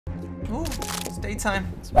Ooh, it's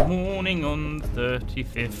daytime. It's morning on the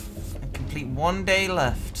 35th. A complete 1 day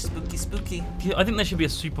left. Spooky, spooky. Yeah, I think there should be a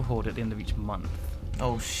super horde at the end of each month.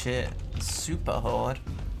 Oh shit, super horde.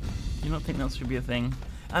 Do you not think that should be a thing?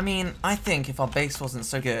 I mean, I think if our base wasn't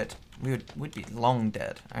so good, we'd be long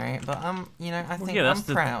dead, alright? But you know, I think I'm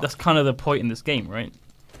proud. That's kind of the point in this game, right?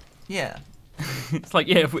 Yeah. It's like,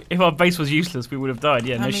 yeah, if our base was useless, we would have died.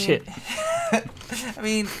 Yeah, no shit. I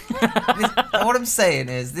mean, what I'm saying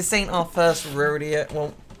is, this ain't our first rodeo.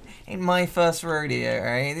 Well, ain't my first rodeo,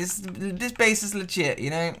 right? This base is legit, you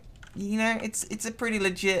know. You know, it's a pretty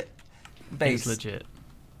legit base. It's legit.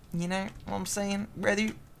 You know what I'm saying?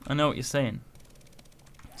 Ready? I know what you're saying.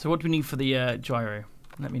 So what do we need for the gyro?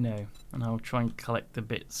 Let me know, and I'll try and collect the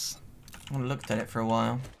bits. I looked at it for a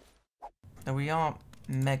while. Though we are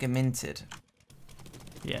mega minted.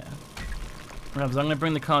 Yeah. Rabs, I'm gonna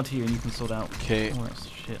bring the car to you and you can sort out all that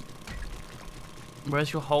shit.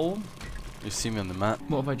 Where's your hole? You see me on the map.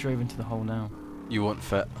 What if I drove into the hole now? You won't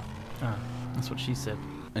fit. Ah, that's what she said.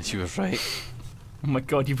 And she was right. Oh my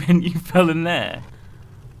god, you fell in there.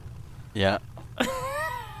 Yeah.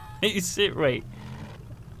 You sit right.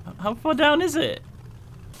 How far down is it?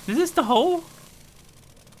 Is this the hole?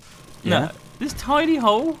 Yeah. No, this tiny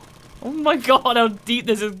hole? Oh my god, how deep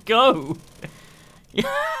does it go?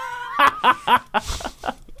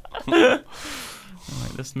 Alright,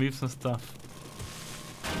 let's move some stuff.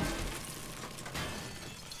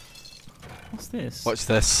 What's this? Watch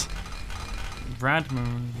this.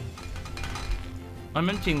 Radman. I'm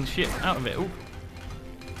emptying the shit out of it. Ooh.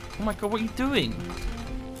 Oh my god, what are you doing?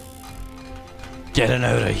 Getting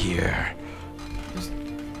out of here. Just...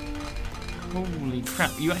 Holy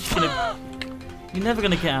crap, you actually gonna... You're never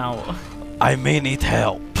gonna get out. I may need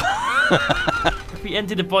help. If we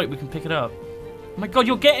empty the bike, we can pick it up. Oh my god,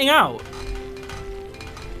 you're getting out!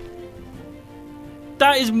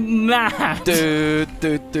 That is mad! Do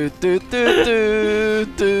do do do do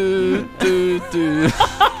do do do.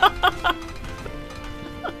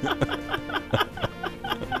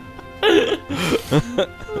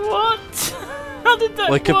 What? How did that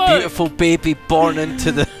like work? a beautiful baby born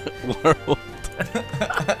into the world.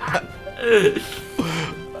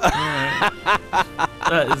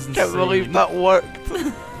 That is insane. Can't believe that worked.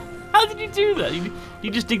 How did you do that?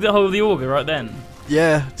 You just dig the hole of the auger right then?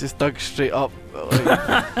 Yeah, just dug straight up.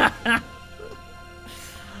 Like.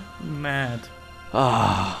 Mad.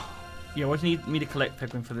 Ah. Yeah, what do you need me to collect,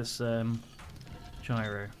 Penguin, for this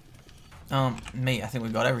gyro? Mate, I think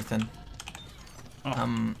we've got everything. Oh,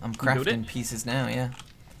 I'm crafting pieces now, yeah.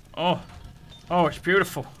 Oh, it's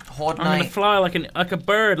beautiful. Horde I'm gonna fly like a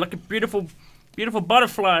bird, like a beautiful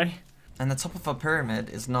butterfly. And the top of our pyramid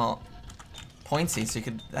is not pointy, so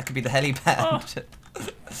that could be the helipad. I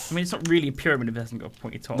mean, it's not really a pyramid if it hasn't got a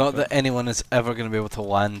pointy top. Not that anyone is ever going to be able to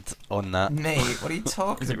land on that. Mate, what are you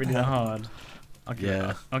talking about? Is it really that hard? I'll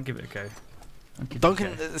give it a go.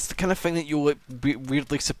 Duncan, it's the kind of thing that you'll be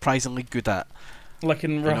weirdly, surprisingly good at. Like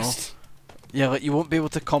in Rust. Yeah, like you won't be able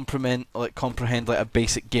to comprehend like a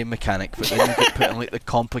basic game mechanic, but then you get put in like the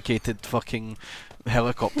complicated fucking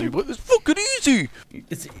helicopter. You're like, it's fucking easy.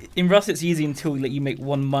 In Rust, it's easy until like, you make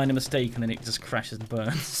one minor mistake and then it just crashes and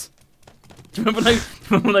burns. Do you remember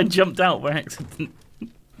when I jumped out by accident?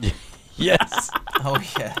 Yes. Oh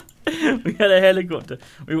yeah. We had a helicopter.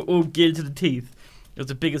 We were all geared to the teeth. It was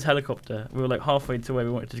the biggest helicopter. We were like halfway to where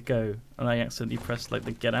we wanted to go, and I accidentally pressed like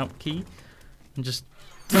the get out key, and just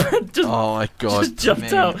oh my god! Just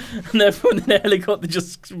jumped out, and everyone in the helicopter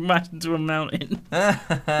just smashed into a mountain.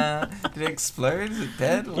 Did it explode? Is it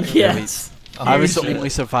dead? Like, yes. I was the only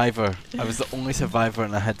survivor. I was the only survivor,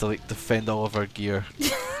 and I had to like defend all of our gear.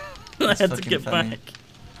 I had to get back.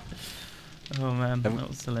 Oh man, that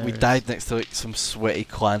was hilarious. We died next to like some sweaty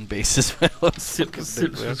clan base as well. Sips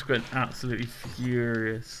was going absolutely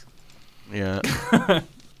furious. Yeah.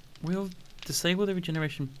 We'll disable the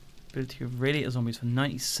regeneration ability of radiator zombies for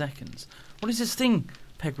 90 seconds. What is this thing,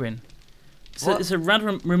 Penguin? It's a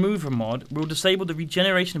random remover mod. We'll disable the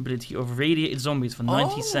regeneration ability of radiated zombies for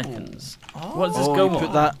 90 seconds. What does this go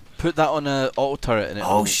on? Put that on a auto turret and it.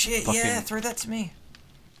 Oh shit! Yeah, throw that to me.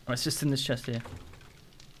 Oh, it's just in this chest here.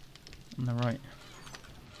 On the right.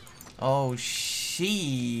 Oh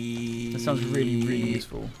shit! That sounds really, really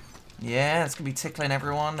useful. Yeah, it's gonna be tickling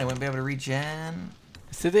everyone. They won't be able to regen.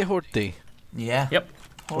 Is it a horde day? Yeah. Yep.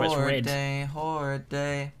 Horde day, horde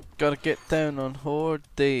day. Gotta get down on horde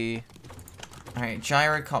day. Alright,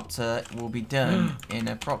 Gyrocopter will be done in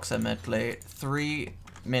approximately 3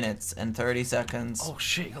 minutes and 30 seconds. Oh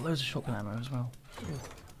shit, you got loads of shotgun ammo as well. Ooh.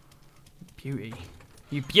 Beauty.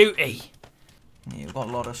 You beauty! Yeah, you've got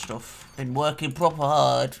a lot of stuff. Been working proper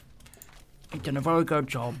hard. You've done a very good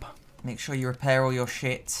job. Make sure you repair all your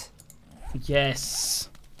shit. Yes.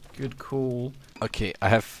 Good call. Okay, I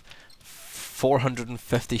have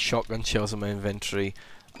 450 shotgun shells in my inventory.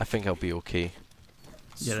 I think I'll be okay.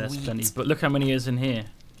 Yeah, that's Sweet. plenty. But look how many is in here.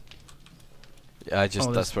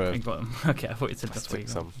 That's where I got them. Okay, I thought you said I that's where you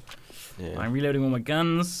stick got some. Yeah. I'm reloading all my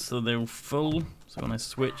guns, so they're all full. So when I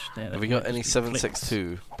switch, there. Have we got any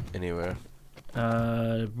 7.62 anywhere?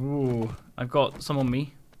 Ooh, I've got some on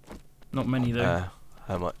me. Not many though.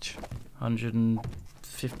 How much?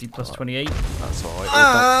 150 plus 28. That's alright.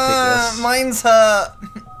 Take this. Mine's hurt.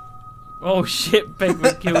 Oh shit!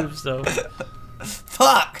 Penguin killed himself.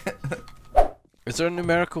 Fuck. Is there a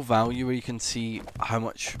numerical value where you can see how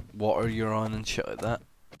much water you're on and shit like that?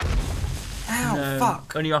 Ow, No,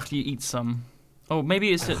 fuck. only after you eat some. Oh,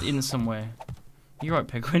 maybe it's in somewhere. You're right,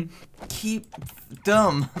 Penguin. Keep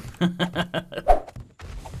dumb.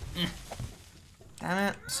 Damn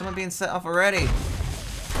it, someone being set off already.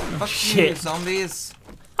 Fuck you, shit. zombies.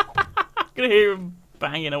 I can hear him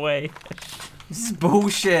banging away. This is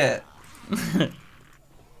bullshit.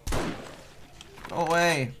 Go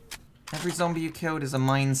away. Every zombie you killed is a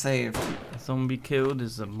mine saved. A zombie killed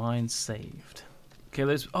is a mine saved. Okay,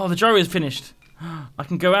 oh, the gyro is finished. I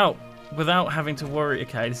can go out without having to worry.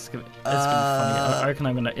 Okay, this is gonna be funny. I reckon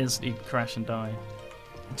I'm gonna instantly crash and die.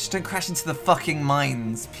 Just don't crash into the fucking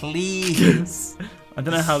mines, please. I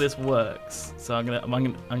don't know how this works, so I'm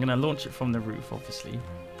gonna launch it from the roof, obviously.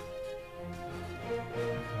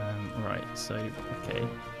 Right, so okay.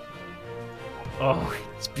 Oh,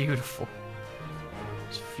 it's beautiful.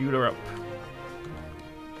 Just fuel her up.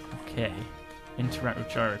 Okay, interact with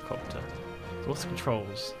Gyrocopter. So what's the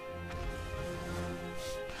controls?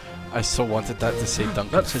 I so wanted that to say Duncan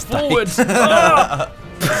That's just forward. died. Ah!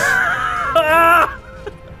 Ah!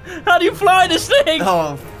 How do you fly this thing?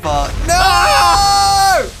 Oh fuck.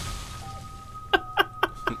 No!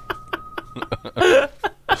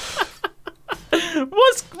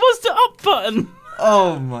 What's the up button?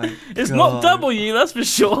 Oh my god. It's not W, that's for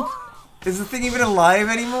sure. Is the thing even alive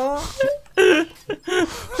anymore?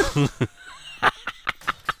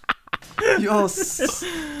 You're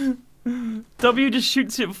W just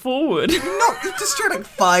shoots it forward. you destroyed like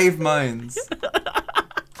 5 mines.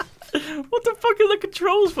 What the fuck are the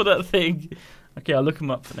controls for that thing? Okay, I'll look them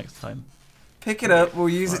up for next time. Pick it up, we'll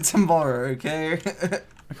use it tomorrow, okay?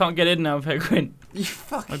 I can't get in now, Penguin. You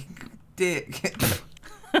fucking dick.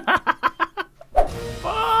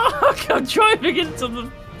 Fuck! I'm driving into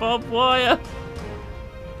the barbed wire.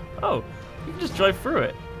 Oh, you can just drive through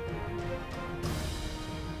it.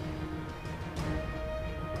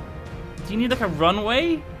 Do you need like a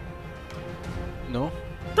runway? No?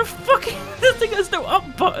 The fucking this thing has no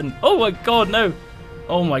up button. Oh my god, no.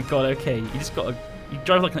 Oh my god, okay. You just gotta you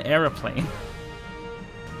drive like an aeroplane.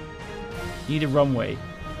 You need a runway.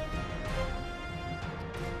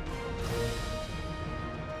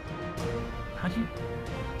 How do you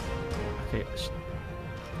okay.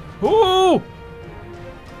 Ooh!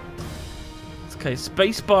 Okay,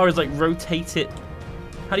 spacebar is like rotate it.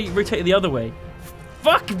 How do you rotate it the other way?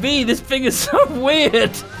 Fuck me, this thing is so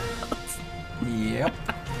weird! Yep.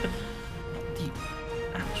 The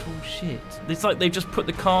actual shit. It's like they just put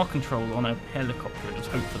the car control on a helicopter and just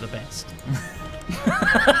hope for the best.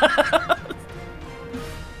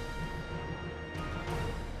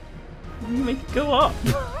 You make it go up.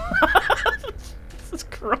 Jesus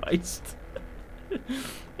Christ.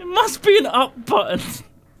 It must be an up button.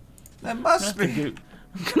 There must be.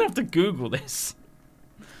 I'm gonna have to Google this.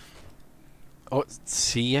 Oh,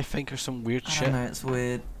 C, I think, or some weird I shit. don't know, it's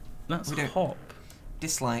weird. That's We don't- hop.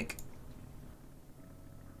 Dislike.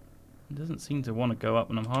 It doesn't seem to want to go up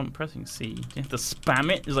when I'm pressing C. You have to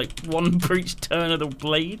spam it. There's like one per each turn of the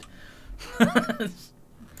blade.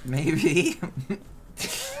 Maybe.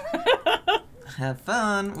 Have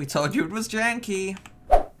fun. We told you it was janky.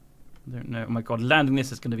 I don't know. Oh my god, landing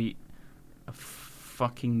this is going to be a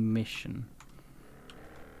fucking mission.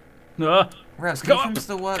 Ah, Rouse, Go can you up! come to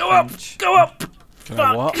the go up! workbench? Go up! Can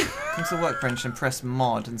I what? Come to the workbench and press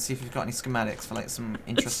mod and see if you've got any schematics for like some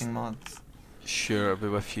interesting mods. Sure, I'll be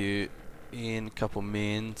with you in a couple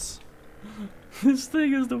mains. This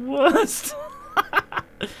thing is the worst.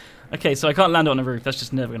 Okay, so I can't land on a roof. That's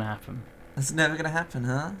just never going to happen. That's never gonna happen,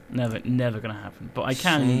 huh? Never going to happen. But I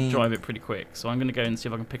can Shame. drive it pretty quick. So I'm going to go and see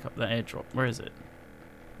if I can pick up that airdrop. Where is it?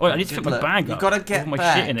 Oh, I need to Good pick my luck. bag You up. gotta with get all my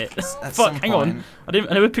back shit in it. at Fuck, some hang on. point.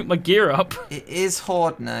 I never picked my gear up. It is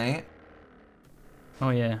horde night, Oh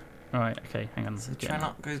yeah. Alright, okay, hang on. so Get try in.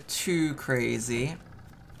 not go too crazy.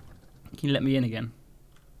 Can you let me in again?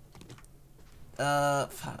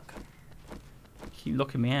 Fuck. Keep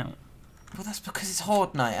locking me out. Well, that's because it's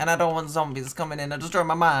Horde night, and I don't want zombies coming in and destroy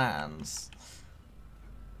my mines.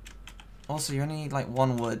 Also, you only need like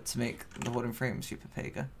 1 wood to make the wooden frame, Super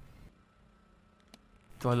Pega.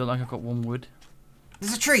 Do I look like I've got 1 wood?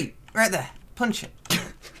 There's a tree right there. Punch it.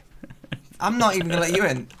 I'm not even gonna let you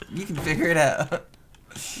in. You can figure it out.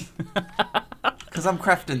 Because I'm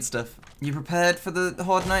crafting stuff. You prepared for the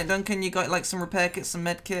Horde night, Duncan? You got like some repair kits, some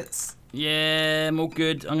med kits? Yeah, I'm all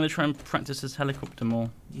good. I'm going to try and practice this helicopter more.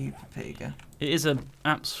 You Pega. It is an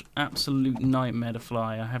absolute nightmare to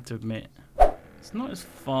fly, I have to admit. It's not as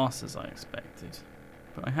fast as I expected.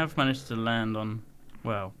 But I have managed to land on,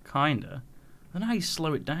 well, kinda. I don't know how you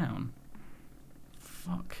slow it down.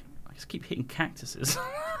 Fuck. I just keep hitting cactuses.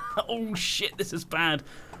 Oh shit, this is bad.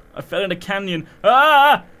 I fell in a canyon.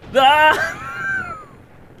 Ah! Ah!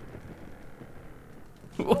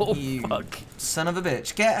 Oh, You fuck. son of a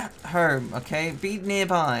bitch. Get home, okay? Be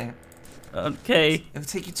nearby. Okay. It'll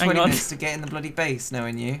take you Hang 20 on. minutes to get in the bloody base,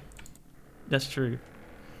 knowing you. That's true.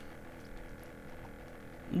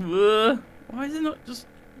 Why does it not just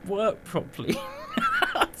work properly?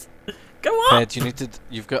 Go up! Ed,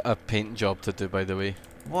 you've got a paint job to do, by the way.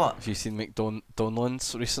 What? Have you seen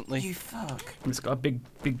McDonald's recently? You fuck. It's got a big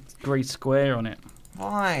grey square on it.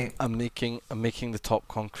 Why? I'm making the top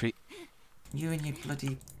concrete. You and your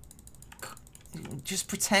bloody... Just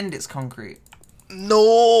pretend it's concrete.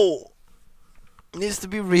 No! It needs to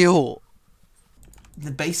be real.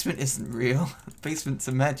 The basement isn't real. The basement's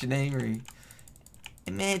imaginary.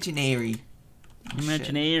 Imaginary.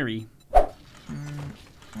 Imaginary.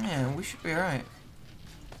 Yeah, we should be alright.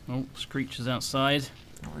 Oh, Screech is outside.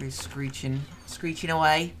 Already screeching. Screeching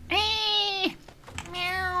away.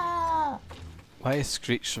 Meow. Why is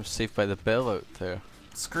Screech from Saved by the Bell out there?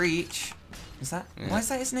 Screech. Is that... Yeah. Why is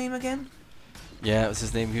that his name again? Yeah, it was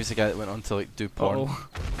his name. He was the guy that went on to like do porn.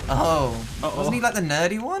 Oh. Wasn't he like the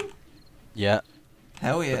nerdy one? Yeah.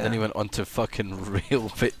 Hell yeah. But then he went on to fucking real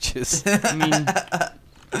bitches. I mean,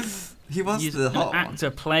 he was he's the an hot one.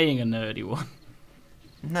 actor playing a nerdy one.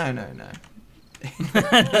 No.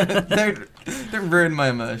 don't ruin my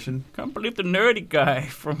immersion. Can't believe the nerdy guy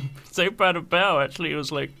from Saved by the Bell actually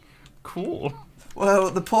was like cool.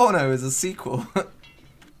 Well, the porno is a sequel.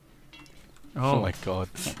 Oh my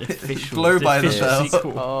god. The official, Blow by the official bell.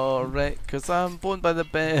 sequel. Oh, right, because I'm born by the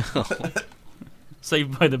bell.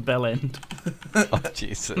 Saved by the Bell end. Oh,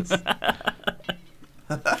 Jesus.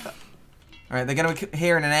 Alright, they're gonna be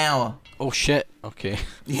here in an hour. Oh, shit. Okay.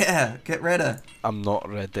 Yeah, get ready. I'm not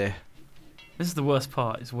ready. This is the worst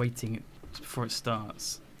part, is waiting before it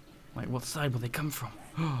starts. Like, what side will they come from?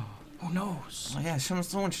 Who knows? Oh yeah,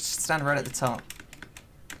 someone should stand right at the top.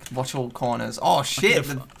 Watch all corners. Oh shit!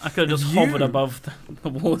 I could have just hovered above the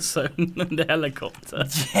war zone and the helicopter.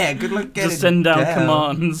 Yeah, good luck getting Just send down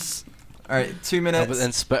commands. Alright, 2 No, minutes. but then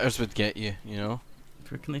spitters would get you, you know?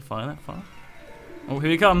 Do you reckon they fire that far? Oh, here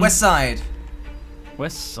he comes. West side.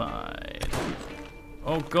 West side.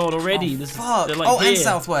 Oh god, already. Oh, This fuck. They're like oh, here. and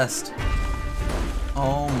southwest.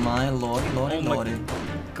 Oh my lordy, lordy, Oh my lordy.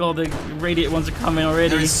 God, the radiant ones are coming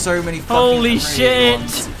already. There's so many fucking Holy radiant shit!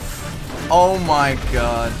 ones. Oh my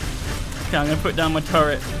god. Okay, I'm gonna put down my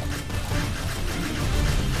turret.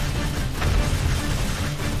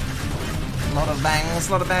 Lot of bangs,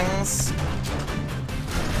 lot of bangs.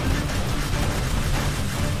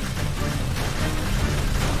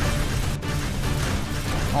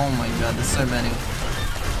 Oh my god, there's so many.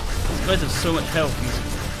 These guys have so much health, these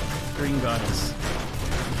green guys.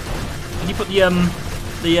 Can you put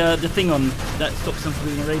the thing on that stops them from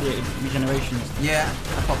being irradiated regeneration? Yeah,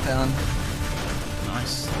 I popped down.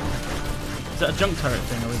 Nice. Is that a junk turret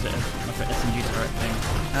thing or is it like an SMG turret thing?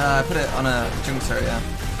 I put it on a junk turret, yeah.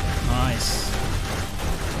 Nice.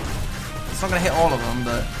 It's not gonna hit all of them,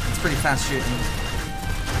 but it's pretty fast shooting.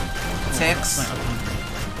 Ticks.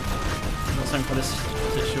 Got something for this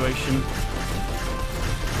situation.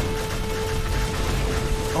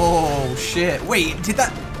 Oh shit! Wait, did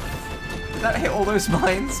that hit all those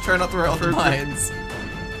mines? Try not to roll through mines.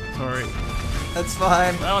 Sorry. That's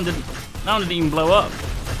fine. That one didn't even blow up.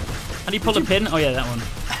 How do you pull the pin? Oh yeah, that one.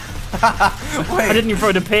 Wait, I didn't even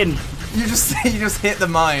throw the pin. you just hit the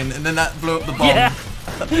mine and then that blew up the bomb. Yeah.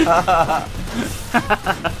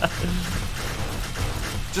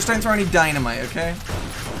 Just don't throw any dynamite, okay?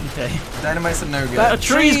 Okay. Dynamite's a no go. The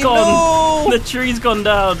tree's gone. The tree's gone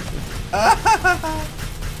down.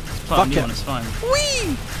 Plant a new one, it's fine.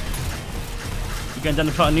 Whee! You going down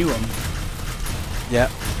to plant a new one? Yeah.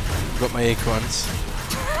 Got my acorns.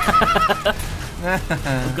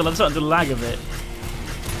 Oh god, I'm starting to lag a bit.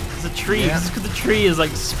 There's a tree. Yeah. It's because the tree is like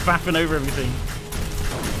spaffing over everything.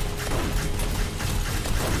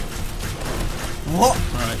 What?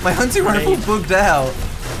 Right. My hunting rifle bugged out.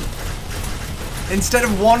 Instead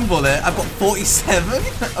of 1 bullet, I've got 47.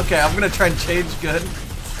 Okay, I'm gonna try and change gun.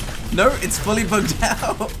 No, it's fully bugged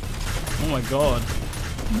out. Oh my god.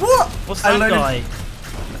 What? What's that guy?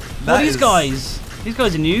 What are these is... guys? These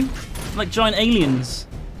guys are new. Like giant aliens.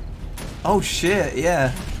 Oh shit,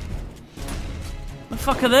 yeah. The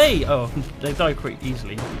fuck are they? Oh, they die quite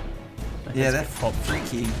easily. Yeah, they're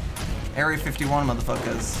freaky. Area 51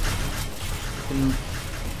 motherfuckers.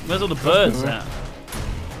 Where's all the birds at?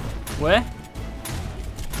 Where?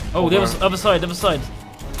 Oh, the other side, other side.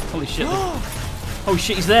 Holy shit. Oh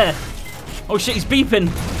shit, he's there. Oh shit, he's beeping.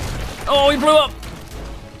 Oh, he blew up.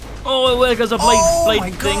 Oh, there goes a blade oh my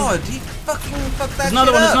thing. God, he fucking fucked that There's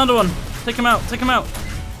another shit one, up. there's another one. Take him out, take him out.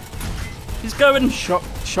 He's going.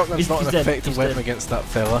 Shotgun's not an dead. effective weapon against that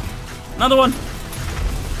fella. Another one.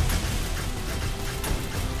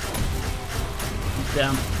 He's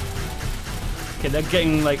down. Okay, they're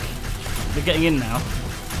getting in now.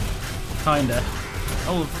 Kinda.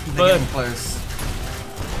 Oh, They're bird. getting close.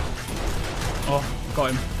 Oh, got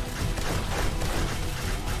him.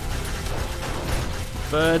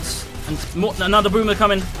 Birds. And more, another boomer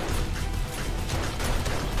coming.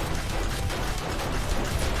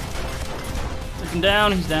 Took him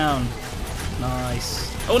down, he's down.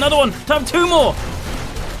 Nice. Oh, another one. Time 2 more.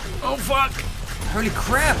 Oh, fuck. Holy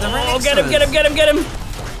crap, they're right Oh, next get to him, us. get him, get him, get him.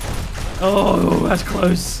 Oh, that's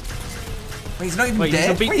close. Wait, he's not even Wait,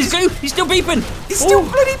 dead? he's still beeping. He's still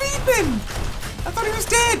Oh. bloody beeping! I thought he was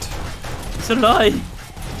dead! So did I.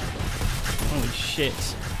 Holy shit.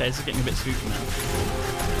 Okay, this is getting a bit spooky now.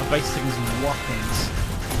 My base is taking some whoppings.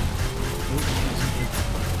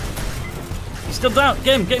 He's still down.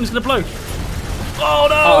 Get him, he's gonna blow. Oh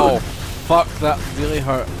no! Oh, fuck, that really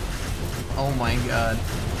hurt. Oh my god.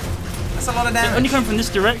 That's a lot of They're damage. only coming from this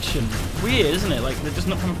direction. Weird, isn't it? Like, they're just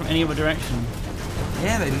not coming from any other direction.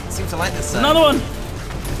 Yeah, they seem to like this side. Another one!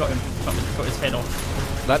 Got him. Got his head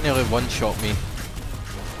off. That nearly one-shot me.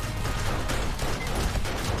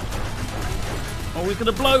 Oh, he's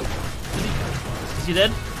gonna blow! Is he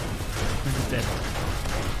dead? He's dead.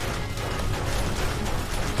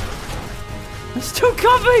 He's still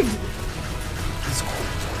coming! It's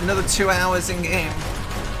another 2 hours in game.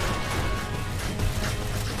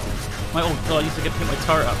 Oh god, I used to get hit my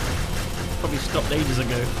turret up. Probably stopped ages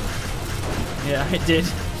ago. Yeah, it did.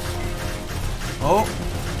 Oh.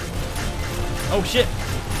 Oh shit!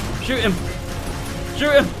 Shoot him!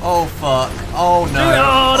 Shoot him! Oh fuck. Oh no. Shoot him.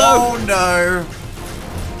 Oh no! Oh no.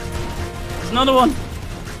 There's another one!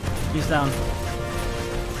 He's down.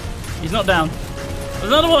 He's not down.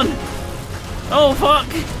 There's another one! Oh fuck!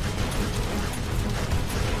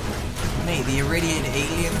 Mate, the irradiated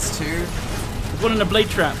aliens too. There's one in a blade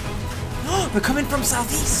trap. They're coming from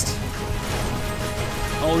southeast.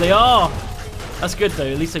 Oh, they are! That's good though,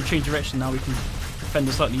 at least they've changed direction now. We can defend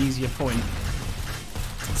a slightly easier point.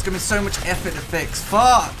 It's gonna be so much effort to fix.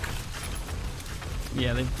 Fuck!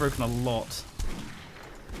 Yeah, they've broken a lot.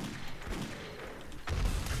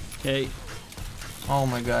 Okay. Oh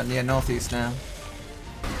my god, yeah, northeast now.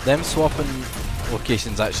 Them swapping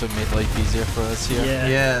locations actually made life easier for us here. Yeah.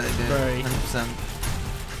 Yeah, they did. Very. 100%.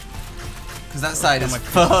 Because that side Oh is my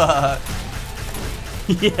fucked.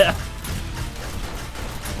 Yeah.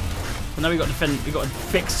 But now we got to defend. We got to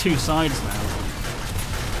fix 2 sides now.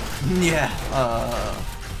 Yeah.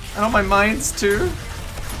 And on my mines too.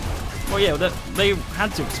 Well, yeah, they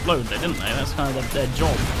had to explode, though, didn't they? That's kind of their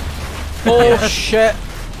job. Oh shit!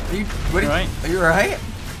 Are you Right. Are you alright?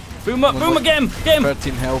 Boom up, boom up, get him, get him,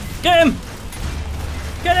 13 health. get him,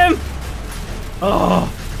 get him.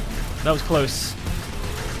 Oh, that was close.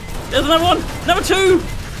 There's another one, number 2.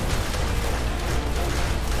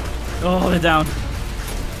 Oh, they're down.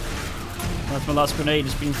 That's my last grenade.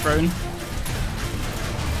 It's been thrown.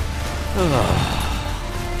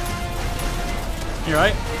 You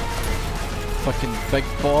right? Fucking big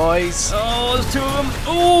boys. Oh, there's 2 of them.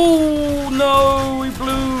 Oh no, he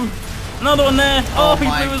blew. Another one there. Oh, he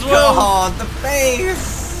my blew as well. god, the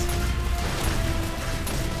base!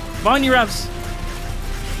 Behind you, Ravs.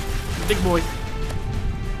 Big boy.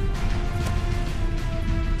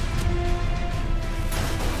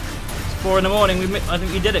 It's 4 in the morning. I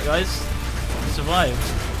think we did it, guys. We survived.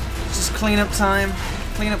 Just clean up time.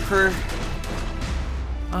 Clean up crew.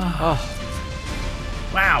 Oh,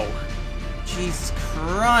 Wow. Jesus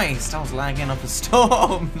Christ, I was lagging up a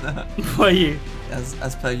storm. Were you?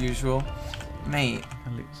 as per usual. Mate, I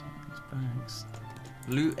loot some of these bags.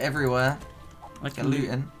 loot everywhere. I Get can loot.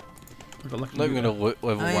 looting. We've got lucky not even loot. gonna loot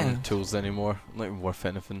level Oh, 1 yeah. tools anymore. Not even worth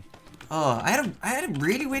anything. Oh, I had a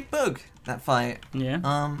really weird bug that fight. Yeah.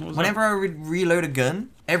 What was Whenever I would reload a gun,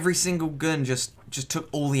 every single gun just just took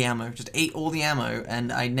all the ammo, just ate all the ammo,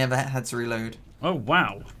 and I never had to reload. Oh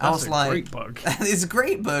wow, I that's was a like, great bug. It's a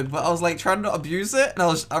great bug, but I was like trying to not abuse it,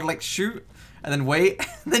 and I'd like shoot, and then wait,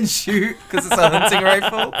 and then shoot, because it's a hunting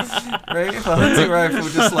rifle, right? If a hunting rifle,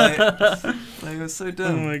 just like it was so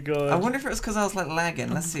dumb. Oh my god. I wonder if it was because I was like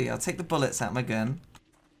lagging. Let's see. I'll take the bullets out of my gun,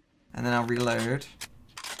 and then I'll reload.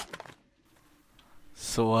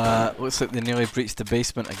 So looks like they nearly breached the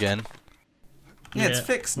basement again. Yeah, it's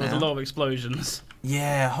fixed now. There's a lot of explosions.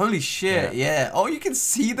 Yeah, holy shit, yeah. Oh, you can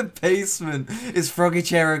see the basement. It's Froggy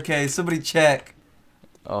Chair okay? Somebody check.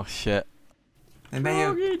 Oh shit. They may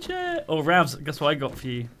have... Froggy Chair. Oh, Ravs, guess what I got for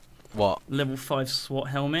you? What? Level 5 SWAT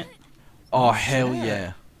helmet. Oh hell shit.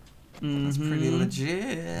 yeah. That's pretty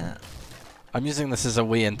legit. I'm using this as a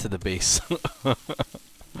way into the base.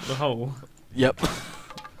 The hole. Yep.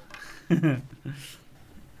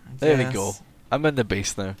 There we go. I'm in the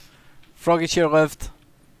base now. Froggy Chair lived.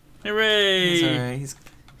 Hooray! He's alright.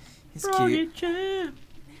 He's Froggy cute. Chair.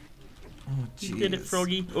 Oh, jeez. You did it,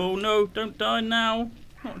 Froggy. Oh no, don't die now.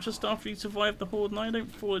 Not just after you survive the horde. No,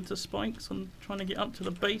 don't fall into spikes. I'm trying to get up to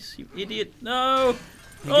the base, you idiot. No!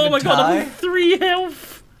 You're Oh my gonna god, die? I'm 3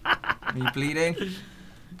 health! Are you bleeding?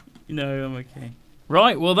 No, I'm okay.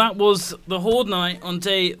 Right, well that was the horde night on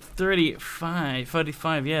day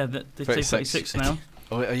 35, yeah, day 36 now.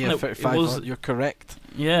 Oh yeah, No, 35. it was- You're correct.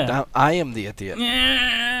 Yeah. Damn, I am the idiot.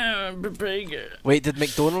 Yeah, big. Wait, did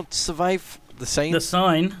McDonald's survive? The sign? The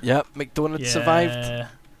sign. Yep, McDonald's Yeah. survived.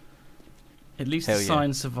 At least Hell the yeah.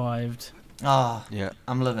 sign survived. Oh, Yeah.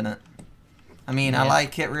 I'm loving it. I mean, Yeah. I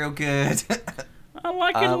like it real good. I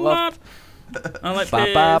like it I a love- lot. I like Ba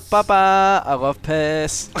ba piss. ba ba. I love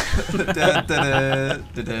piss. Da, da, da,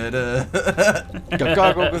 da, da.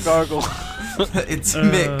 Gargle, gargle. It's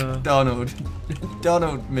Mick Donald.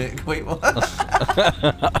 Donald Mick. Wait, what?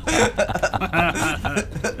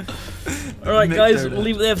 Alright, Mick guys, Donut. we'll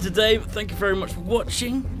leave it there for today. But thank you very much for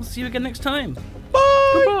watching. We'll see you again next time.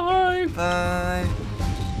 Bye. Goodbye.